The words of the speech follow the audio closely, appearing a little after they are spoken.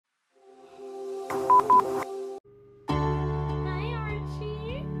Hey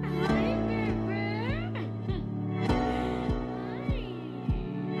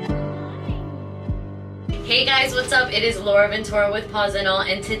guys, what's up? It is Laura Ventura with Pawz and All,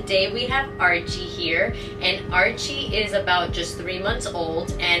 and today we have Archie here. And Archie is about just 3 months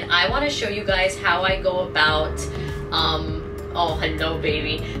old, and I want to show you guys how I go about, oh hello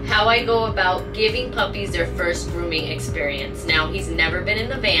baby, how I go about giving puppies their first grooming experience. Now, he's never been in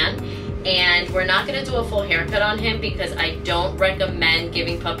the van, and we're not going to do a full haircut on him because I don't recommend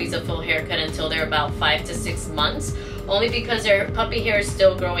giving puppies a full haircut until they're about 5 to 6 months. Only because their puppy hair is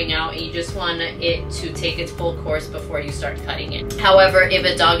still growing out and you just want it to take its full course before you start cutting it. However, if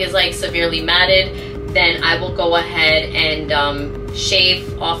a dog is like severely matted, then I will go ahead and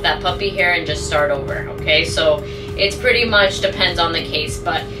shave off that puppy hair and just start over, okay? So it's pretty much depends on the case,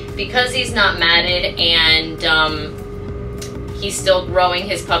 but because he's not matted and he's still growing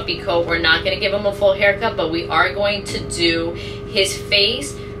his puppy coat, we're not going to give him a full haircut, but we are going to do his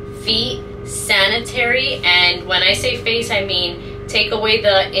face, feet, sanitary, and when I say face, I mean take away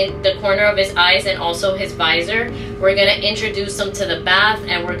the corner of his eyes and also his visor. We're going to introduce him to the bath,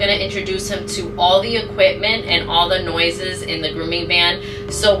 and we're going to introduce him to all the equipment and all the noises in the grooming van,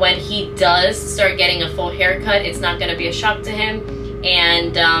 so when he does start getting a full haircut, it's not going to be a shock to him,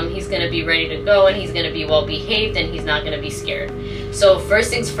 and he's going to be ready to go, and he's going to be well behaved, and he's not going to be scared. So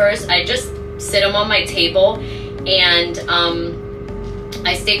first things first, I just sit him on my table, and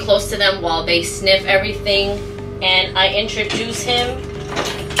I stay close to them while they sniff everything, and I introduce him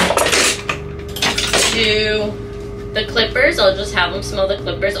to the clippers. I'll just have him smell the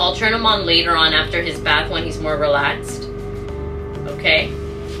clippers. I'll turn him on later on after his bath when he's more relaxed. Okay?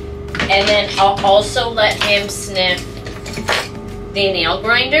 And then I'll also let him sniff the nail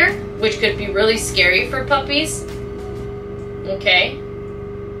grinder, which could be really scary for puppies. Okay?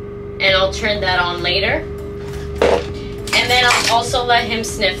 And I'll turn that on later. And then I'll also let him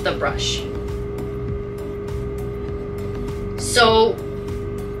sniff the brush. So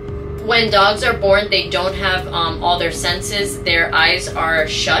when dogs are born, they don't have all their senses. Their eyes are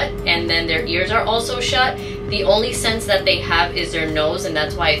shut, and then their ears are also shut. The only sense that they have is their nose, and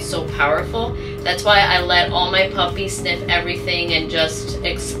that's why it's so powerful. That's why I let all my puppies sniff everything and just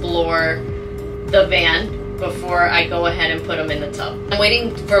explore the van before I go ahead and put them in the tub. I'm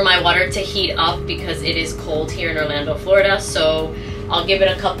waiting for my water to heat up because it is cold here in Orlando, Florida, so I'll give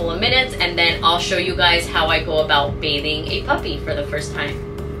it a couple of minutes and then I'll show you guys how I go about bathing a puppy for the first time.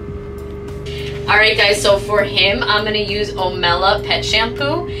 Alright guys, so for him, I'm going to use Omela pet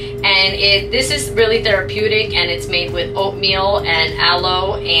shampoo, and this is really therapeutic, and it's made with oatmeal and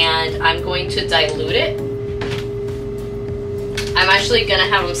aloe, and I'm going to dilute it. I'm actually going to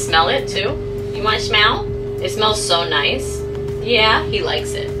have him smell it too. You want to smell? It smells so nice. Yeah, he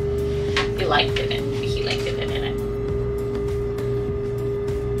likes it. He liked it. He liked it in it.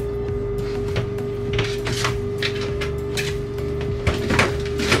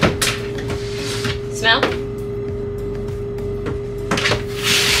 Smell?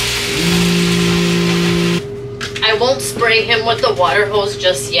 I won't spray him with the water hose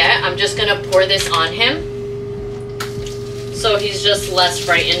just yet. I'm just gonna pour this on him, so he's just less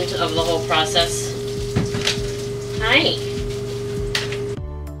frightened of the whole process. Hi.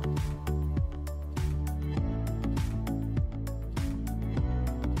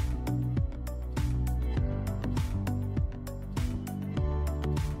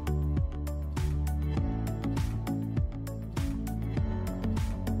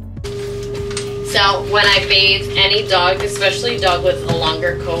 So when I bathe any dog, especially a dog with a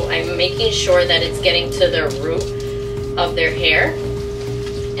longer coat, I'm making sure that it's getting to the root of their hair,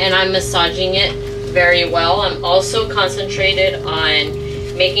 and I'm massaging it very well. I'm also concentrated on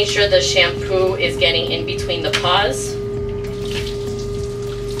making sure the shampoo is getting in between the paws.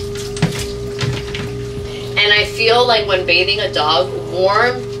 And I feel like when bathing a dog,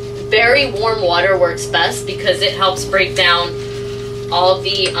 very warm water works best because it helps break down all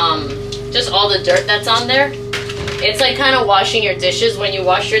the just all the dirt that's on there. It's like kind of washing your dishes. When you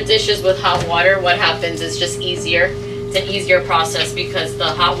wash your dishes with hot water, what happens is just easier. It's an easier process because the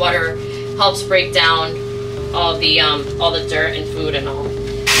hot water helps break down all the dirt and food and all.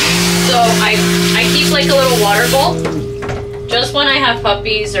 So I keep like a little water bowl just when I have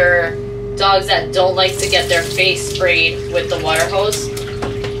puppies or dogs that don't like to get their face sprayed with the water hose.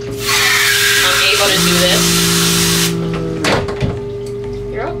 I'm able to do this.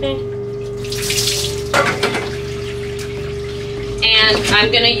 You're okay. And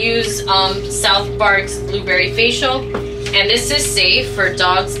I'm gonna use South Park's Blueberry Facial. And this is safe for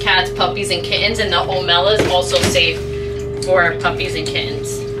dogs, cats, puppies, and kittens. And the Omela is also safe for puppies and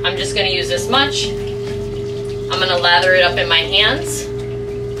kittens. I'm just going to use this much. I'm gonna lather it up in my hands.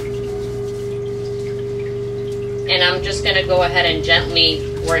 And I'm just gonna go ahead and gently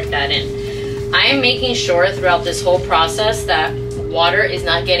work that in. I am making sure throughout this whole process that water is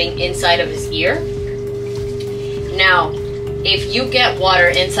not getting inside of his ear. Now, if you get water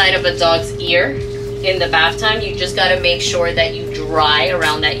inside of a dog's ear in the bath time, you just gotta make sure that you dry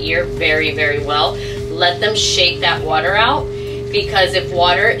around that ear very, very well. Let them shake that water out, because if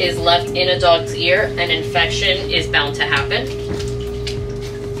water is left in a dog's ear, an infection is bound to happen.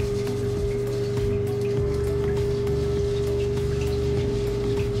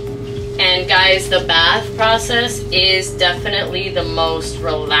 And guys, the bath process is definitely the most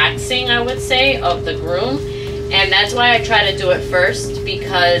relaxing, I would say, of the groom. And that's why I try to do it first,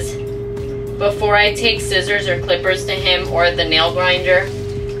 because before I take scissors or clippers to him or the nail grinder,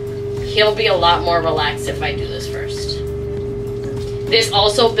 he'll be a lot more relaxed if I do this first. This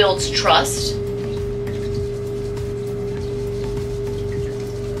also builds trust.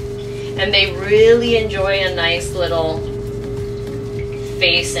 And they really enjoy a nice little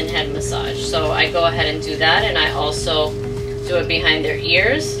face and head massage. So I go ahead and do that, and I also do it behind their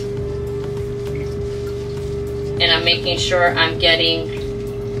ears. And I'm making sure I'm getting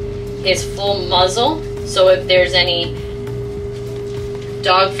his full muzzle. So if there's any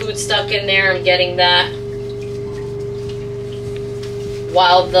dog food stuck in there, I'm getting that,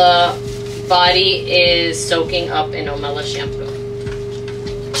 while the body is soaking up in Omela shampoo.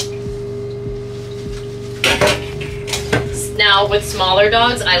 Now with smaller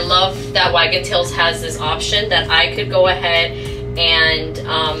dogs, I love that Waggin' Tails has this option that I could go ahead and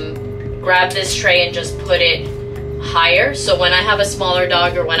grab this tray and just put it higher. So when I have a smaller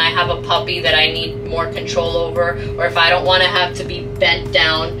dog, or when I have a puppy that I need more control over, or if I don't want to have to be bent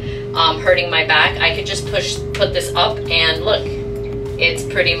down hurting my back, I could just put this up, and look, it's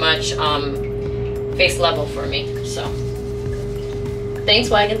pretty much face level for me. So thanks,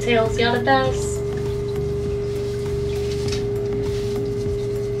 Waggin' Tails, you're the best.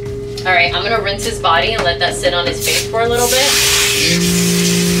 All right, I'm gonna rinse his body and let that sit on his face for a little bit.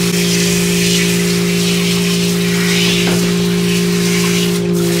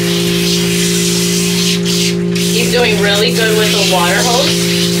 He's doing really good with the water hose.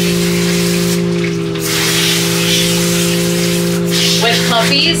 With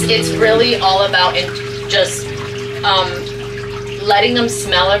puppies, it's really all about just letting them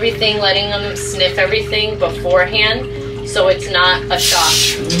smell everything, letting them sniff everything beforehand, so it's not a shock.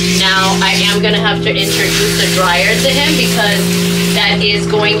 Now, I am gonna have to introduce a dryer to him, because that is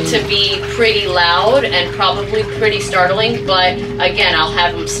going to be pretty loud and probably pretty startling, but again, I'll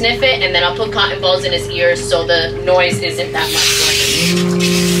have him sniff it, and then I'll put cotton balls in his ears so the noise isn't that much for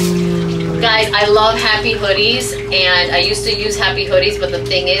him. Guys, I love Happy Hoodies, and I used to use Happy Hoodies, but the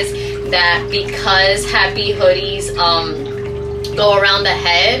thing is that because Happy Hoodies go around the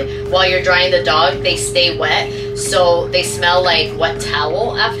head while you're drying the dog, they stay wet, so they smell like wet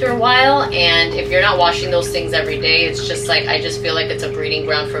towel after a while. And if you're not washing those things every day, it's just like, I just feel like it's a breeding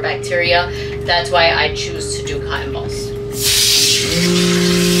ground for bacteria. That's why I choose to do cotton balls.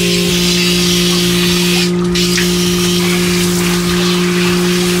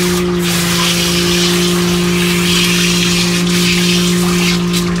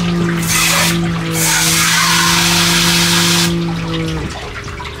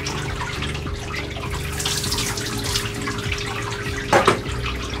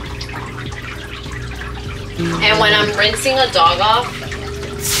 And when I'm rinsing a dog off,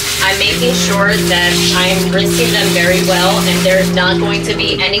 I'm making sure that I'm rinsing them very well, and there's not going to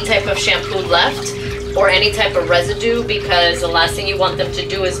be any type of shampoo left or any type of residue, because the last thing you want them to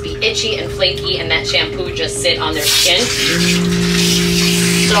do is be itchy and flaky and that shampoo just sit on their skin.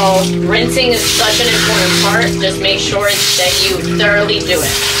 So rinsing is such an important part. Just make sure that you thoroughly do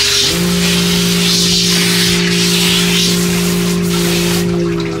it.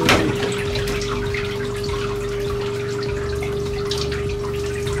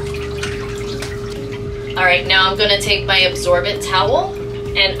 All right, now I'm gonna take my absorbent towel,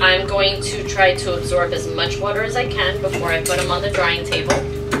 and I'm going to try to absorb as much water as I can before I put him on the drying table.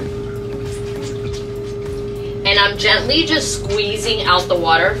 And I'm gently just squeezing out the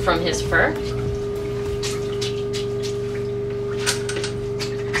water from his fur.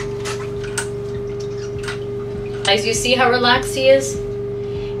 As you see how relaxed he is?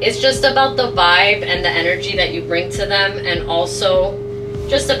 It's just about the vibe and the energy that you bring to them, and also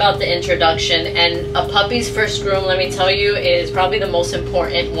just about the introduction. And a puppy's first groom, let me tell you, is probably the most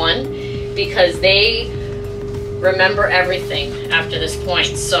important one, because they remember everything after this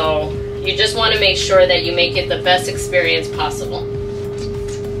point. So you just want to make sure that you make it the best experience possible.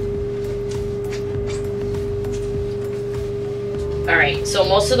 All right, so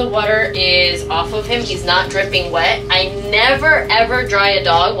most of the water is off of him. He's not dripping wet. I never ever dry a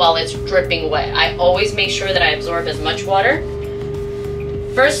dog while it's dripping wet. I always make sure that I absorb as much water.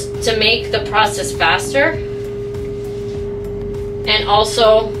 First, to make the process faster, and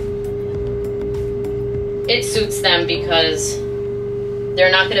also it suits them because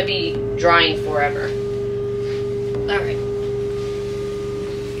they're not gonna be drying forever. All right.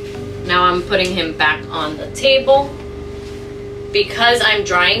 Now I'm putting him back on the table because I'm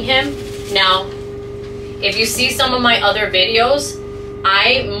drying him. Now, if you see some of my other videos,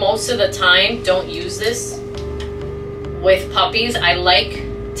 I most of the time don't use this with puppies. I like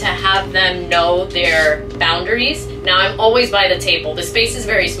to have them know their boundaries. Now I'm always by the table. The space is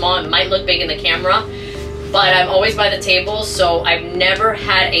very small. It might look big in the camera, but I'm always by the table, so I've never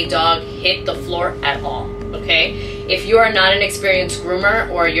had a dog hit the floor at all, okay? If you are not an experienced groomer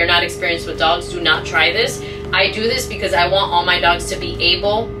or you're not experienced with dogs, do not try this. I do this because I want all my dogs to be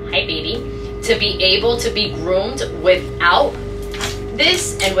able, hi baby, to be able to be groomed without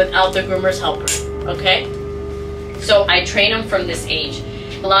this and without the groomer's helper, okay? So I train them from this age.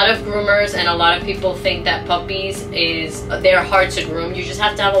 A lot of groomers and a lot of people think that puppies they're hard to groom. You just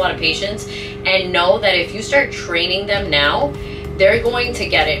have to have a lot of patience and know that if you start training them now, they're going to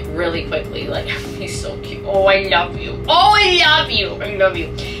get it really quickly. Like, he's so cute. Oh, I love you. Oh, I love you. I love you.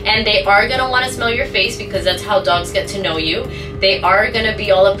 And they are going to want to smell your face because that's how dogs get to know you. They are going to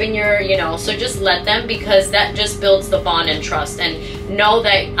be all up in your, so just let them, because that just builds the bond and trust. And know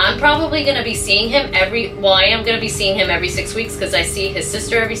that I'm probably going to be seeing him I am going to be seeing him every 6 weeks because I see his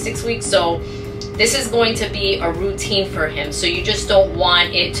sister every 6 weeks. So this is going to be a routine for him. So you just don't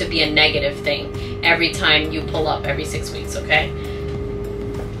want it to be a negative thing every time you pull up every 6 weeks, okay?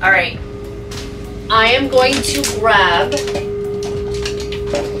 All right, I am going to grab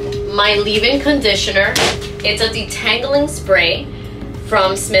my leave-in conditioner. It's a detangling spray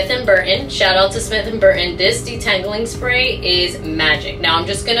from Smith & Burton. Shout out to Smith & Burton. This detangling spray is magic. Now I'm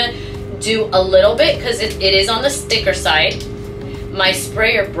just gonna do a little bit because it is on the sticker side. My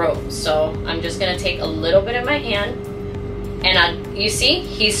sprayer broke, so I'm just gonna take a little bit in my hand. And you see,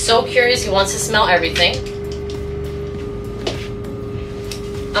 he's so curious, he wants to smell everything.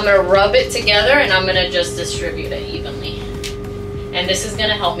 I'm gonna rub it together and I'm gonna just distribute it evenly. And this is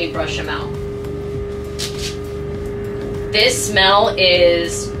gonna help me brush him out. This smell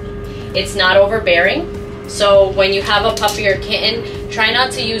it's not overbearing. So when you have a puppy or kitten, try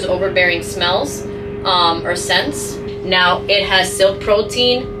not to use overbearing smells or scents. Now it has silk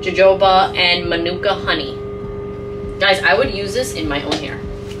protein, jojoba, and manuka honey. Guys, I would use this in my own hair.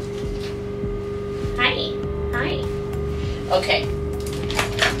 Hi, hi. Okay.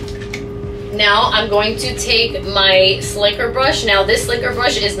 Now I'm going to take my slicker brush. Now this slicker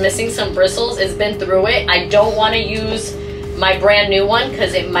brush is missing some bristles. It's been through it. I don't want to use my brand new one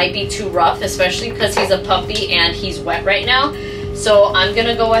because it might be too rough, especially because he's a puppy and he's wet right now. So I'm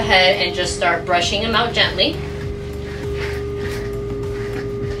gonna go ahead and just start brushing him out gently.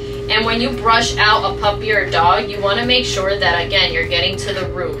 And when you brush out a puppy or a dog, you want to make sure that, again, you're getting to the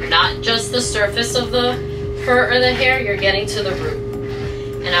root, not just the surface of the fur or the hair, you're getting to the root.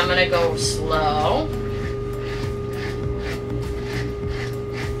 And I'm gonna go slow.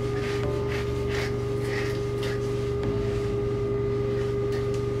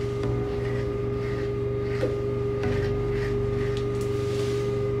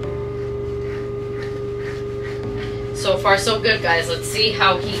 So far so good, guys. Let's see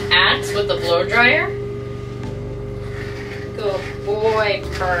how he acts with the blow dryer. Good boy,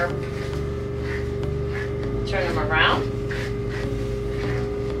 Purr. Turn him around.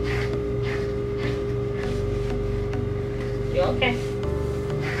 You okay?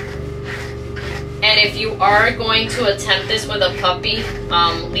 And if you are going to attempt this with a puppy,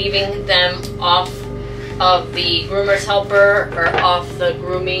 leaving them off of the groomer's helper or off the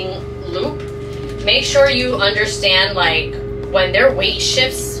grooming loop, make sure you understand, like, when their weight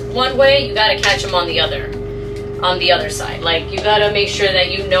shifts one way, you gotta catch them on the other side. Like, you gotta make sure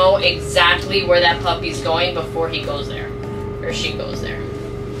that you know exactly where that puppy's going before he goes there or she goes there.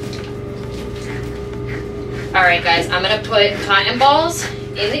 All right, guys, I'm gonna put cotton balls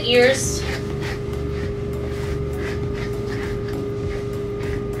in the ears.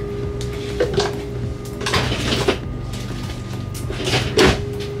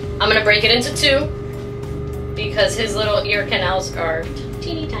 I'm gonna break it into two because his little ear canals are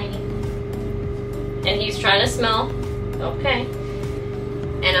teeny tiny. And he's trying to smell. Okay.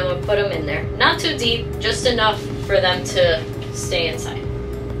 And I'm gonna put them in there. Not too deep, just enough for them to stay inside.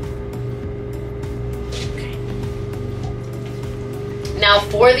 Okay. Now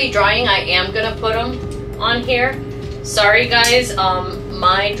for the drying, I am gonna put them on here Sorry guys,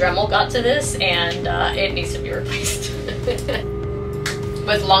 my Dremel got to this and it needs to be replaced.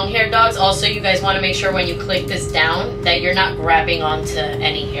 With long hair dogs, also you guys want to make sure when you click this down that you're not grabbing onto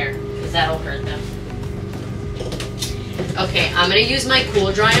any hair, because that'll hurt them. Okay, I'm going to use my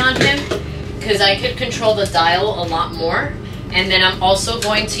cool dry on him because I could control the dial a lot more. And then I'm also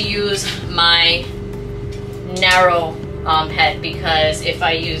going to use my narrow head, because if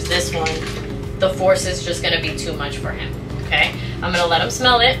I use this one, the force is just going to be too much for him. Okay, I'm going to let him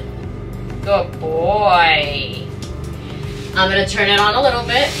smell it. Good boy. I'm going to turn it on a little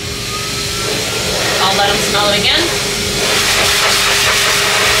bit. I'll let him smell it again.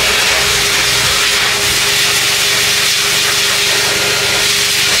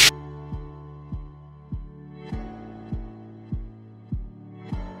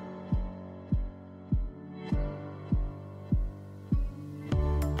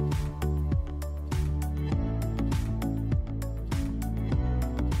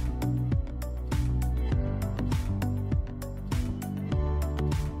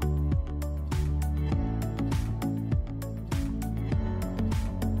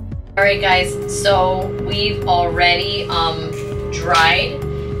 Alright guys, so we've already dried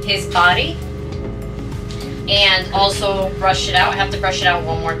his body and also brushed it out. I have to brush it out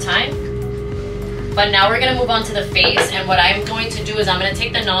one more time. But now we're going to move on to the face, and what I'm going to do is I'm going to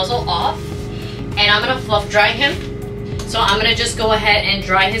take the nozzle off and I'm going to fluff dry him. So I'm going to just go ahead and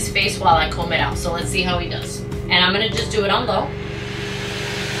dry his face while I comb it out. So let's see how he does. And I'm going to just do it on low.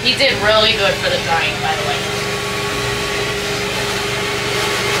 He did really good for the drying, by the way.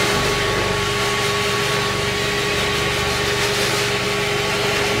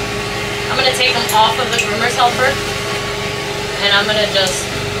 I'm going to take him off of the groomer's helper and I'm going to just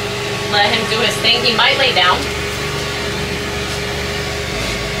let him do his thing. He might lay down.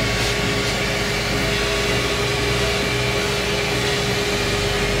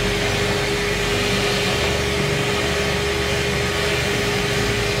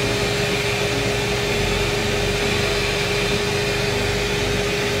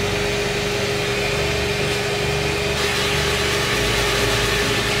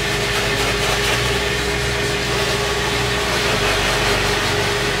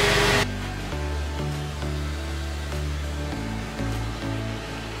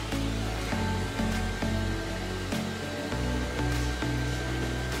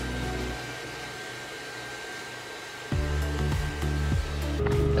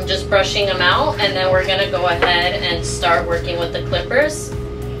 I'm just brushing them out, and then we're gonna go ahead and start working with the clippers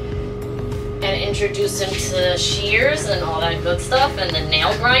and introduce him to shears and all that good stuff and the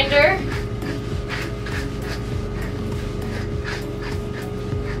nail grinder.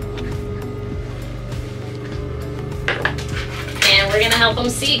 And we're gonna help him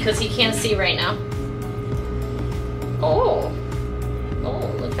see, because he can't see right now. Oh,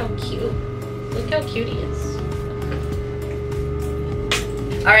 look how cute. Look how cute he is.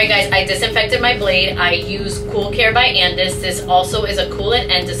 Alright guys, I disinfected my blade. I use Cool Care by Andis. This also is a coolant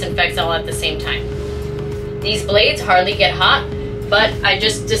and disinfects all at the same time. These blades hardly get hot, but I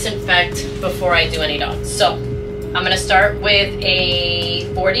just disinfect before I do any dogs. So, I'm going to start with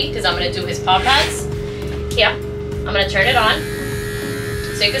a 40 because I'm going to do his paw pads. Yeah, I'm going to turn it on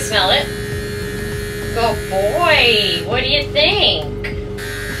so you can smell it. Good boy, what do you think?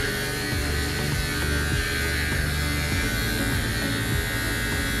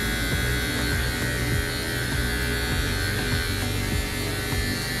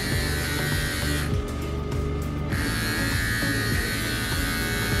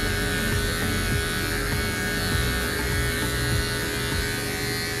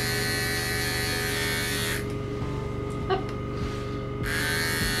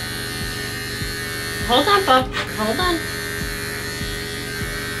 Hold on, Bob. Hold on.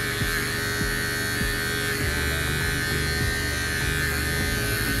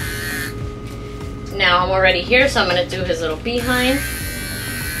 Now I'm already here, so I'm going to do his little behind.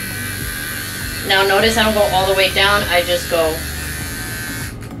 Now notice I don't go all the way down, I just go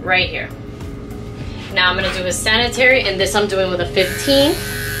right here. Now I'm going to do his sanitary, and this I'm doing with a 15.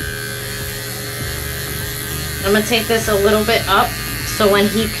 I'm going to take this a little bit up so when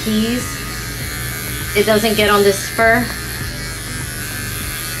he pees, it doesn't get on this fur.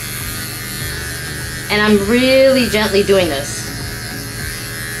 And I'm really gently doing this.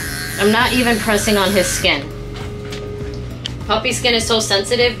 I'm not even pressing on his skin. Puppy skin is so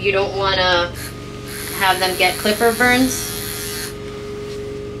sensitive, you don't want to have them get clipper burns.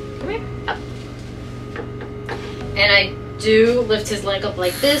 Come here. Up. And I do lift his leg up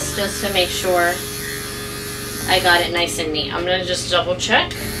like this just to make sure I got it nice and neat. I'm going to just double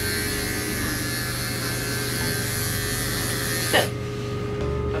check. Good.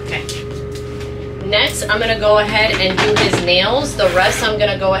 Okay. Next, I'm gonna go ahead and do his nails. The rest, I'm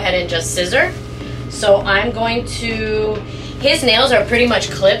gonna go ahead and just scissor. So I'm going to, his nails are pretty much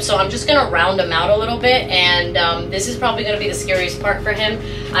clipped, so I'm just gonna round them out a little bit, and this is probably gonna be the scariest part for him.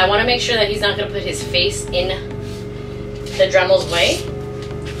 I wanna make sure that he's not gonna put his face in the Dremel's way.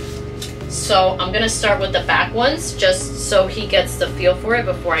 So I'm gonna start with the back ones, just so he gets the feel for it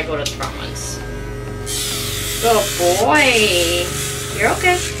before I go to the front ones. Good boy. You're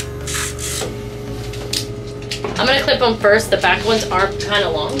okay. I'm gonna clip them first. The back ones are kind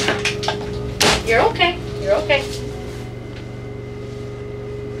of long. You're okay. You're okay.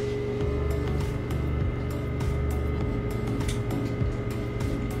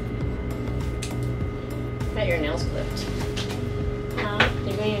 Got your nails clipped.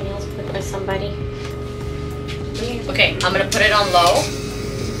 You got your nails clipped by somebody? Okay, I'm gonna put it on low.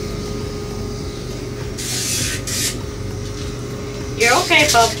 You're okay,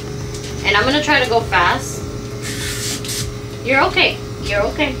 bub. And I'm gonna try to go fast. You're okay. You're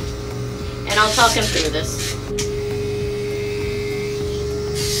okay. And I'll talk him through this.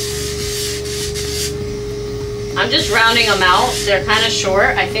 I'm just rounding them out. They're kind of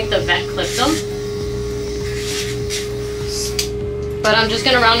short. I think the vet clipped them. But I'm just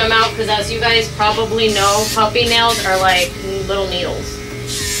gonna round them out because, as you guys probably know, puppy nails are like little needles.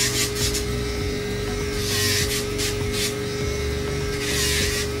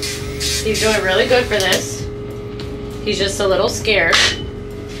 He's doing really good for this. He's just a little scared,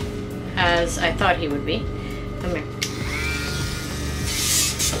 as I thought he would be. Come here.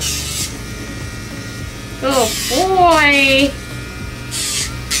 Good boy.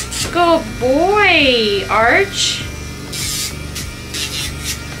 Good boy, Arch.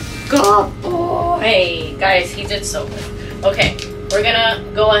 Good boy. Guys, he did so good. Okay, we're gonna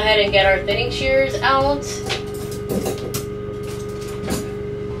go ahead and get our thinning shears out.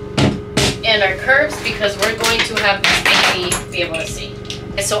 And our curves, because we're going to have this baby be able to see.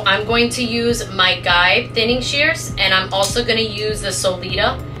 And so I'm going to use my guide thinning shears, and I'm also going to use the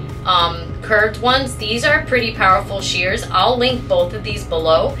ZOLITTA curved ones. These are pretty powerful shears. I'll link both of these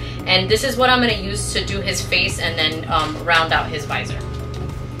below, and this is what I'm going to use to do his face and then round out his visor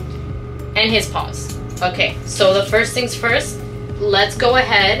and his paws. Okay, so the first things first, let's go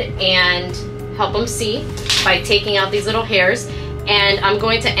ahead and help him see by taking out these little hairs. And I'm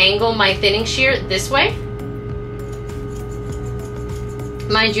going to angle my thinning shear this way.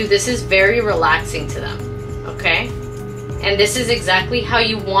 Mind you, this is very relaxing to them, okay? And this is exactly how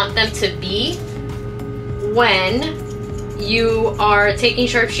you want them to be when you are taking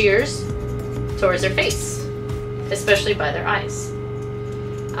sharp shears towards their face, especially by their eyes.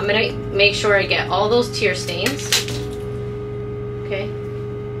 I'm gonna make sure I get all those tear stains, okay,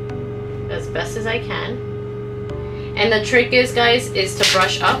 as best as I can. And the trick is, guys, is to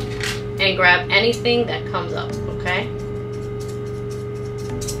brush up and grab anything that comes up, okay?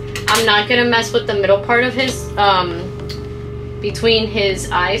 I'm not gonna mess with the middle part of his, between his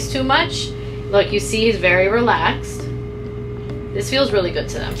eyes too much. Look, you see he's very relaxed. This feels really good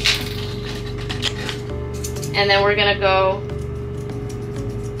to them. And then we're gonna go,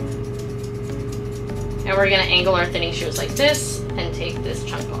 and we're gonna angle our thinning shears like this and take this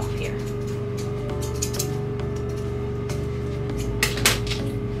chunk off here.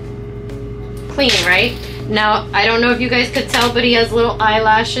 Clean, right? Now, I don't know if you guys could tell, but he has little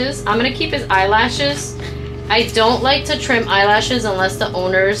eyelashes. I'm gonna keep his eyelashes. I don't like to trim eyelashes unless the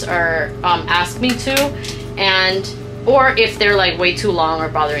owners are ask me to, or if they're like way too long or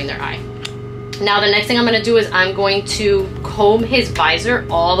bothering their eye. Now, the next thing I'm gonna do is I'm going to comb his visor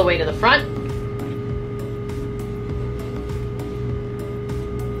all the way to the front.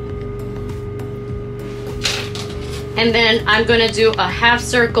 And then I'm gonna do a half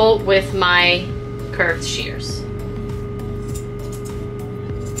circle with my curved shears.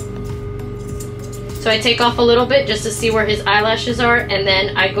 So I take off a little bit just to see where his eyelashes are, and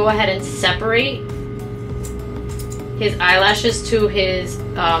then I go ahead and separate his eyelashes to his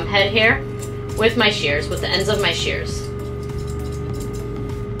head hair with my shears, with the ends of my shears.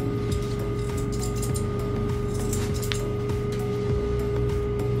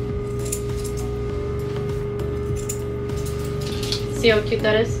 See how cute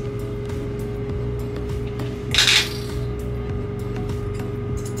that is?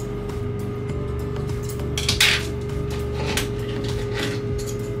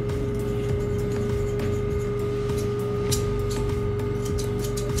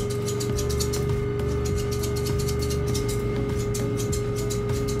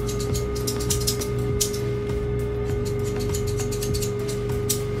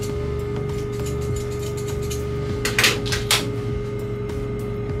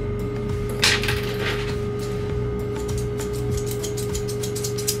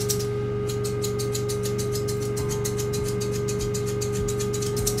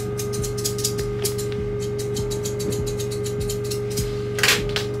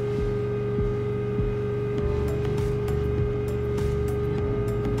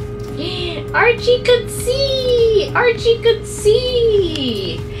 Archie could see! Archie could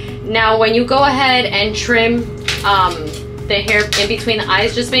see! Now when you go ahead and trim the hair in between the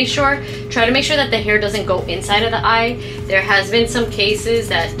eyes, just try to make sure that the hair doesn't go inside of the eye. There has been some cases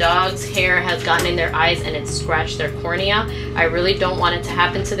that dogs' hair has gotten in their eyes and it's scratched their cornea. I really don't want it to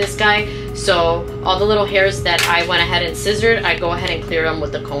happen to this guy. So all the little hairs that I went ahead and scissored, I go ahead and clear them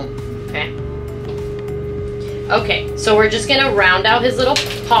with the comb, okay? Okay, so we're just gonna round out his little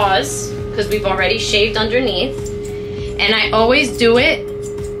paws because we've already shaved underneath. And I always do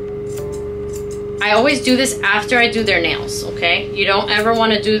this after I do their nails, okay? You don't ever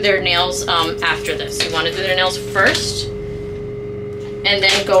want to do their nails after this. You want to do their nails first and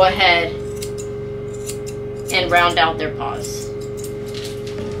then go ahead and round out their paws.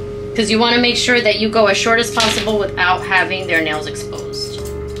 Because you want to make sure that you go as short as possible without having their nails exposed.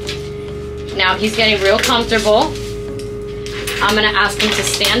 Now he's getting real comfortable. I'm going to ask him to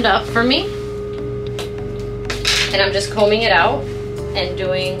stand up for me. And I'm just combing it out and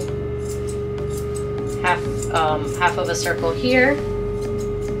doing half of a circle here,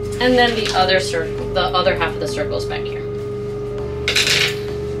 and then the other half of the circles back here.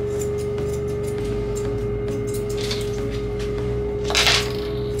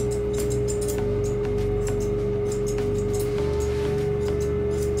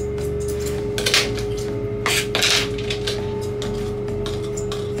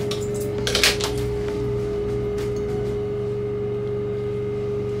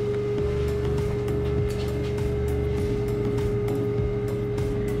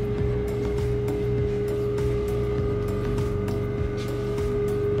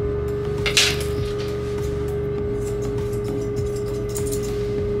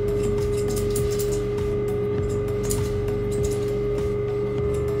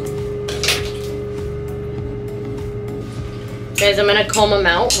 Guys, I'm gonna comb them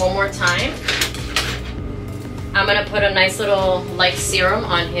out one more time. I'm gonna put a nice little like serum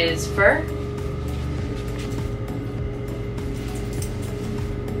on his fur.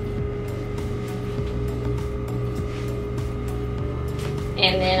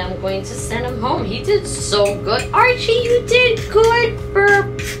 And then I'm going to send him home. He did so good. Archie, you did good,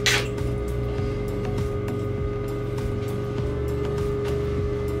 burp.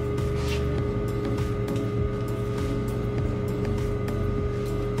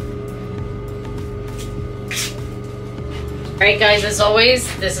 Alright guys, as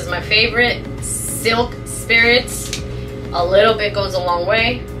always, this is my favorite, Silk Spirits. A little bit goes a long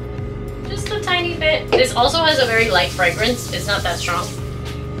way. Just a tiny bit. This also has a very light fragrance. It's not that strong,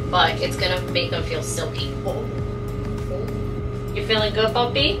 but it's gonna make them feel silky. Oh. You feeling good,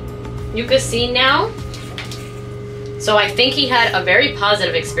 puppy? You can see now. So I think he had a very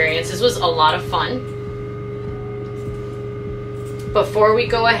positive experience. This was a lot of fun. Before we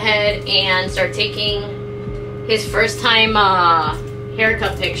go ahead and start taking his first time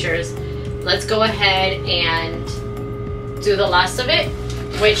haircut pictures, let's go ahead and do the last of it,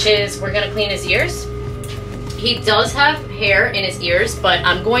 which is we're gonna clean his ears. He does have hair in his ears, but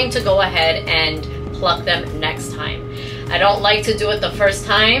I'm going to go ahead and pluck them next time. I don't like to do it the first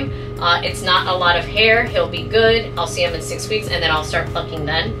time. It's not a lot of hair. He'll be good. I'll see him in 6 weeks and then I'll start plucking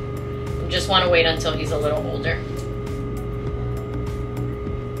then. I just want to wait until he's a little older.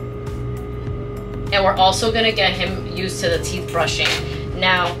 And we're also gonna get him used to the teeth brushing.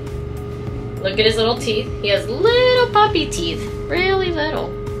 Now, look at his little teeth. He has little puppy teeth, really little.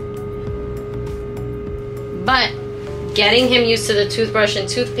 But getting him used to the toothbrush and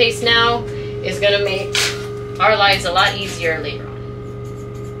toothpaste now is gonna make our lives a lot easier later on.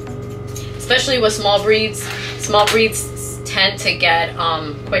 Especially with small breeds. Small breeds tend to get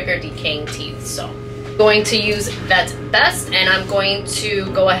quicker decaying teeth, so. Going to use Vet's Best, and I'm going to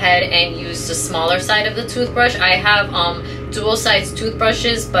go ahead and use the smaller side of the toothbrush. I have dual size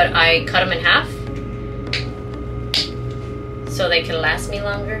toothbrushes, but I cut them in half so they can last me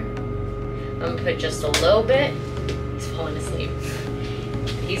longer. I'm gonna put just a little bit. He's falling asleep.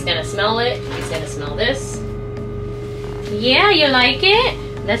 He's gonna smell it. He's gonna smell this. Yeah, you like it?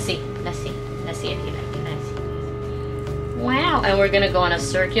 Let's see. Let's see. Let's see if you like it. Let's see. Wow. And we're gonna go in a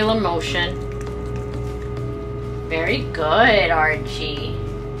circular motion. Very good, Archie.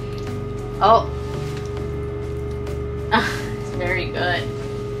 Oh. It's very good.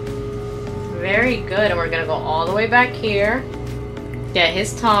 Very good. And we're gonna go all the way back here. Get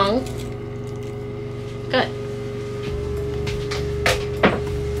his tongue. Good.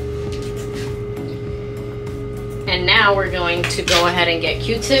 And now we're going to go ahead and get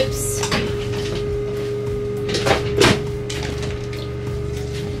Q-tips.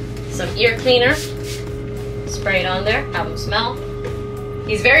 Some ear cleaner. Spray it on there, have them smell.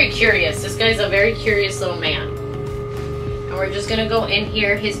 He's very curious. This guy's a very curious little man. And we're just gonna go in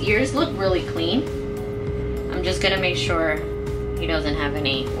here. His ears look really clean. I'm just gonna make sure he doesn't have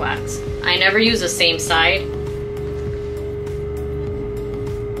any wax. I never use the same side.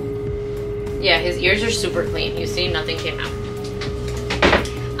 Yeah, his ears are super clean. You see, nothing came out.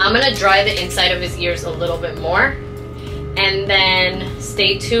 I'm gonna dry the inside of his ears a little bit more. And then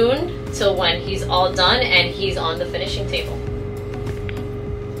stay tuned till when he's all done and he's on the finishing table.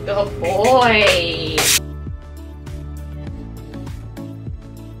 Good boy.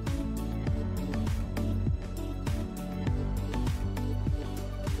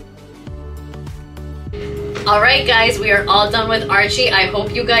 Alright guys, we are all done with Archie. I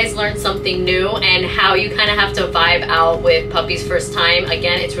hope you guys learned something new and how you kind of have to vibe out with puppies first time.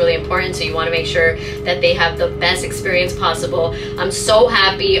 Again, it's really important, so you want to make sure that they have the best experience possible. I'm so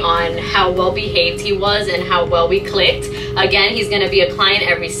happy on how well behaved he was and how well we clicked. Again, he's going to be a client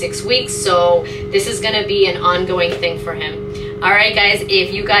every 6 weeks, so this is going to be an ongoing thing for him. Alright guys,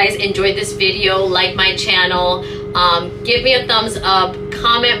 if you guys enjoyed this video, like my channel, give me a thumbs up,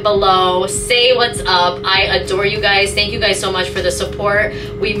 comment below, say what's up. I adore you guys. Thank you guys so much for the support.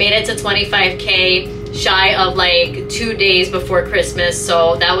 We made it to 25K shy of like 2 days before Christmas,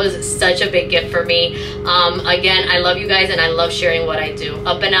 so that was such a big gift for me. Again, I love you guys and I love sharing what I do.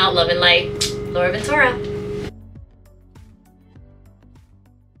 Up and out, love and light, Laura Ventura.